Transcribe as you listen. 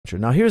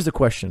puncher. Now, here's the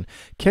question.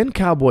 Can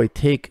Cowboy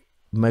take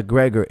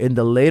McGregor in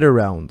the later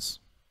rounds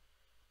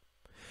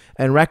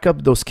and rack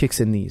up those kicks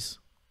and knees?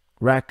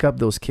 Rack up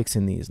those kicks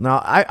and knees.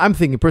 Now, I'm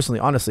thinking personally,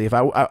 honestly, if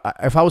I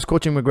was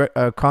coaching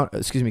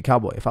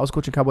Cowboy, if I was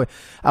coaching Cowboy,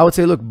 I would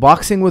say, look,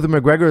 boxing with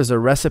McGregor is a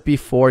recipe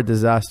for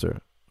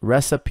disaster.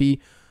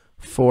 Recipe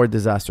for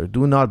disaster.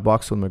 Do not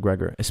box with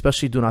McGregor,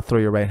 especially do not throw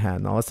your right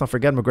hand. Now, let's not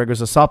forget,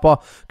 McGregor's a southpaw.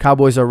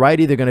 Cowboy's a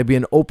righty. They're going to be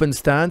in open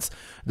stance.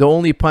 The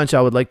only punch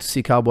I would like to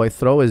see Cowboy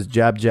throw is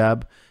jab,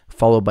 jab,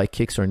 followed by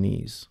kicks or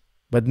knees.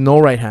 But no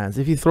right hands.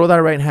 If you throw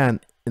that right hand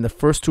in the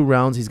first 2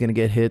 rounds, he's going to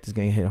get hit. He's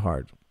going to hit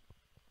hard.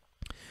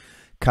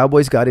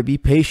 Cowboy's got to be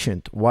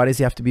patient. Why does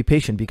he have to be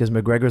patient? Because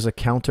McGregor's a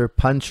counter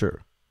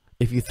puncher.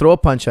 If you throw a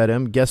punch at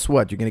him, guess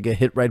what? You're going to get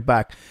hit right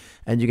back.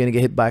 And you're going to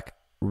get hit back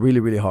really,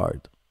 really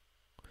hard.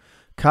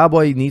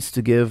 Cowboy needs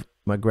to give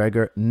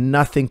McGregor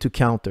nothing to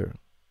counter.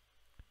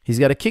 He's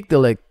got to kick the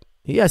leg.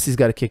 Yes, he's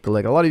got to kick the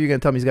leg. A lot of you are going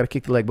to tell me he's got to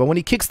kick the leg. But when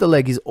he kicks the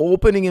leg, he's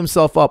opening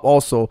himself up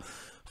also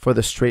for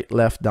the straight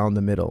left down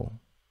the middle.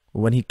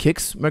 When he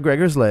kicks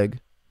McGregor's leg,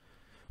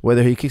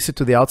 whether he kicks it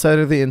to the outside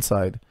or the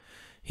inside,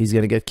 he's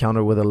going to get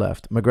countered with a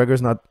left.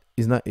 McGregor's not,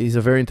 he's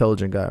a very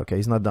intelligent guy, okay?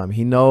 He's not dumb.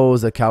 He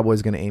knows that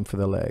Cowboy's going to aim for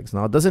the legs.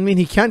 Now, it doesn't mean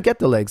he can't get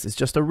the legs. It's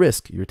just a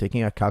risk. You're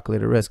taking a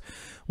calculated risk.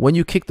 When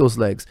you kick those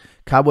legs,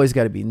 Cowboy's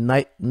got to be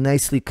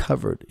nicely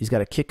covered. He's got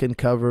to kick and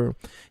cover.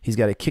 He's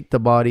got to kick the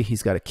body.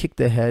 He's got to kick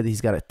the head. He's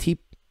got to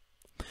teep.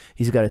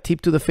 He's got to teep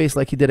to the face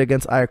like he did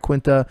against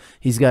Iaquinta.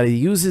 He's got to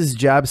use his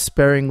jab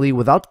sparingly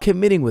without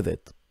committing with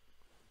it.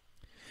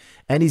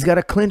 And he's got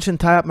to clinch and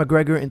tie up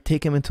McGregor and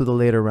take him into the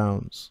later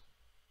rounds.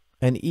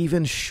 And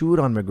even shoot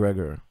on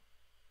McGregor.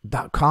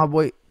 That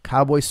Cowboy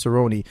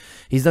Cerrone,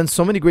 he's done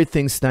so many great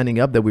things standing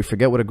up that we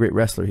forget what a great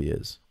wrestler he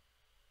is.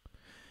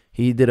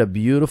 He did a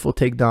beautiful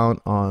takedown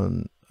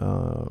on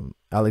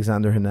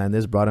Alexander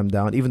Hernandez, brought him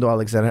down. Even though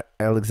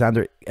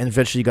Alexander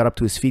eventually got up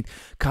to his feet,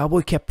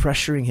 Cowboy kept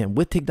pressuring him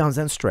with takedowns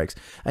and strikes.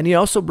 And he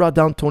also brought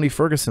down Tony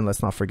Ferguson,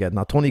 let's not forget.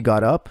 Now, Tony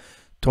got up.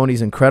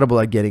 Tony's incredible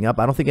at getting up.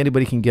 I don't think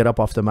anybody can get up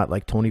off the mat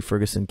like Tony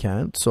Ferguson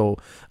can. So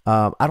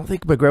I don't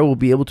think McGregor will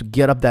be able to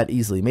get up that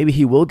easily. Maybe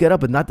he will get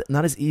up, but not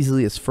as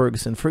easily as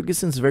Ferguson.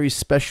 Ferguson's very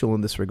special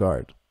in this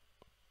regard.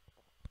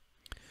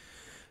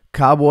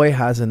 Cowboy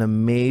has an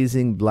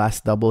amazing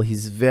blast double.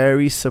 He's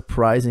very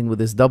surprising with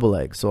his double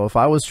leg. So if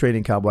I was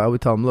training Cowboy, I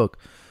would tell him, look,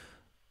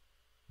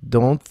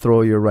 don't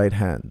throw your right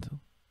hand.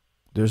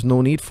 There's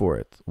no need for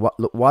it.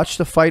 Watch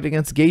the fight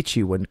against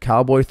Gaethje when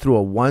Cowboy threw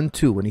a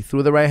 1-2. When he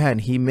threw the right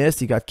hand, he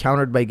missed. He got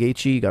countered by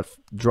Gaethje. He got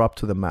dropped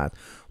to the mat.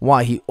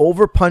 Why? He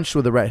overpunched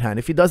with the right hand.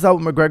 If he does that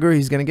with McGregor,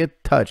 he's going to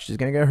get touched. He's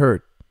going to get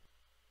hurt.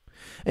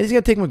 And he's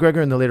going to take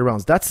McGregor in the later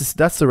rounds. That's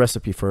the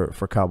recipe for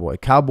Cowboy.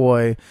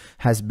 Cowboy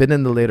has been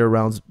in the later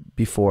rounds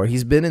before.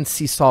 He's been in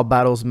seesaw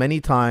battles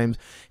many times.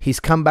 He's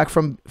come back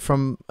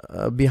from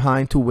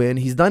behind to win.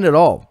 He's done it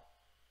all.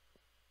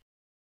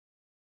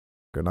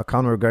 Now,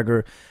 Conor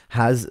McGregor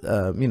has,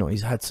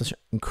 he's had such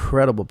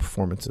incredible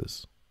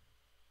performances.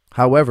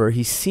 However,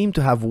 he seemed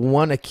to have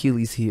one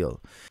Achilles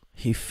heel.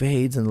 He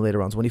fades in the later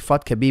rounds. When he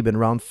fought Khabib in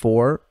round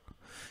 4,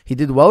 he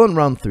did well in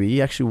round 3.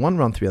 He actually won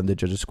round 3 on the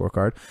judges'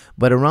 scorecard.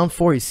 But in round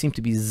 4, he seemed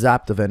to be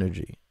zapped of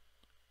energy.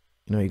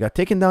 You know, he got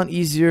taken down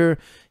easier.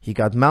 He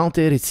got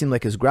mounted. It seemed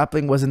like his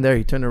grappling wasn't there.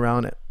 He turned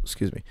around.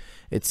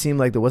 It seemed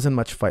like there wasn't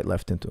much fight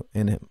left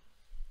in him.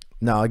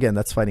 Now, again,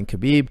 that's fighting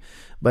Khabib.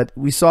 But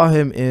we saw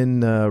him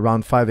in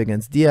round 5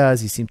 against Diaz.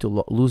 He seemed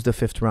to lose the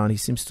 5th round. He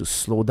seems to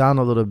slow down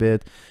a little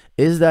bit.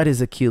 Is that his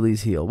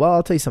Achilles heel? Well,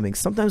 I'll tell you something.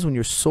 Sometimes when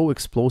you're so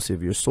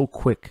explosive, you're so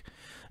quick,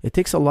 it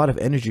takes a lot of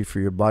energy for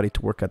your body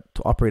to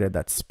operate at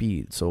that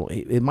speed. So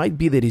it might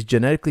be that he's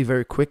genetically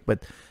very quick,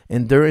 but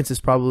endurance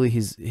is probably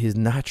his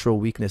natural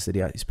weakness that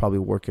he's probably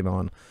working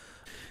on.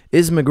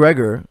 Is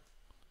McGregor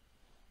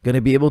going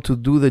to be able to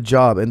do the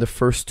job in the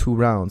first 2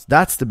 rounds?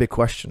 That's the big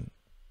question.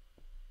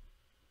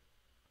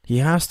 He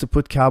has to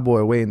put Cowboy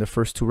away in the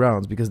first 2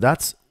 rounds because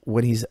that's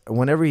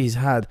whenever he's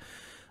had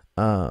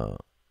an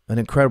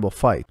incredible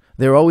fight.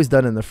 They're always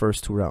done in the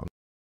first 2 rounds.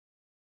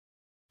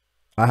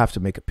 I have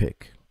to make a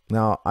pick.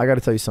 Now, I got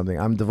to tell you something.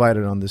 I'm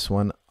divided on this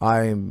one.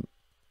 My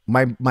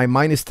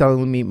mind is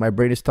telling me, my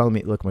brain is telling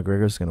me, look,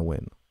 McGregor's going to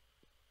win.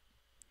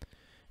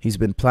 He's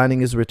been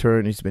planning his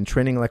return. He's been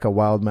training like a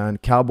wild man.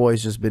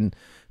 Cowboy's just been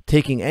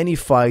taking any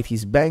fight.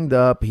 He's banged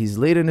up. He's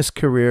late in his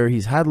career.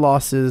 He's had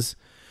losses.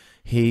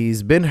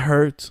 He's been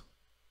hurt.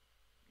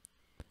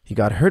 He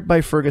got hurt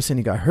by Ferguson.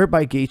 He got hurt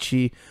by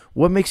Gaethje.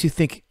 What makes you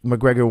think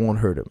McGregor won't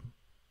hurt him?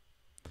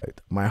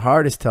 My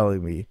heart is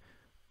telling me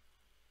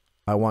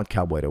I want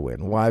Cowboy to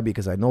win. Why?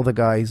 Because I know the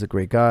guy. He's a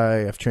great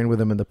guy. I've trained with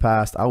him in the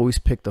past. I always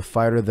pick the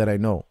fighter that I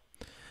know.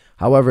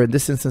 However, in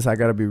this instance, I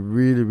got to be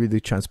really,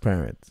 really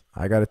transparent.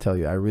 I got to tell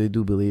you, I really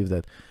do believe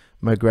that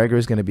McGregor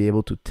is going to be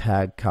able to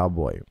tag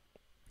Cowboy.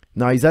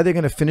 Now, he's either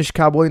going to finish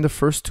Cowboy in the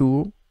first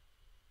 2,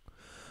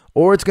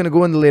 or it's going to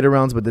go in the later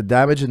rounds, but the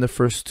damage in the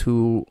first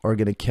 2 are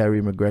going to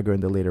carry McGregor in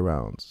the later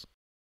rounds.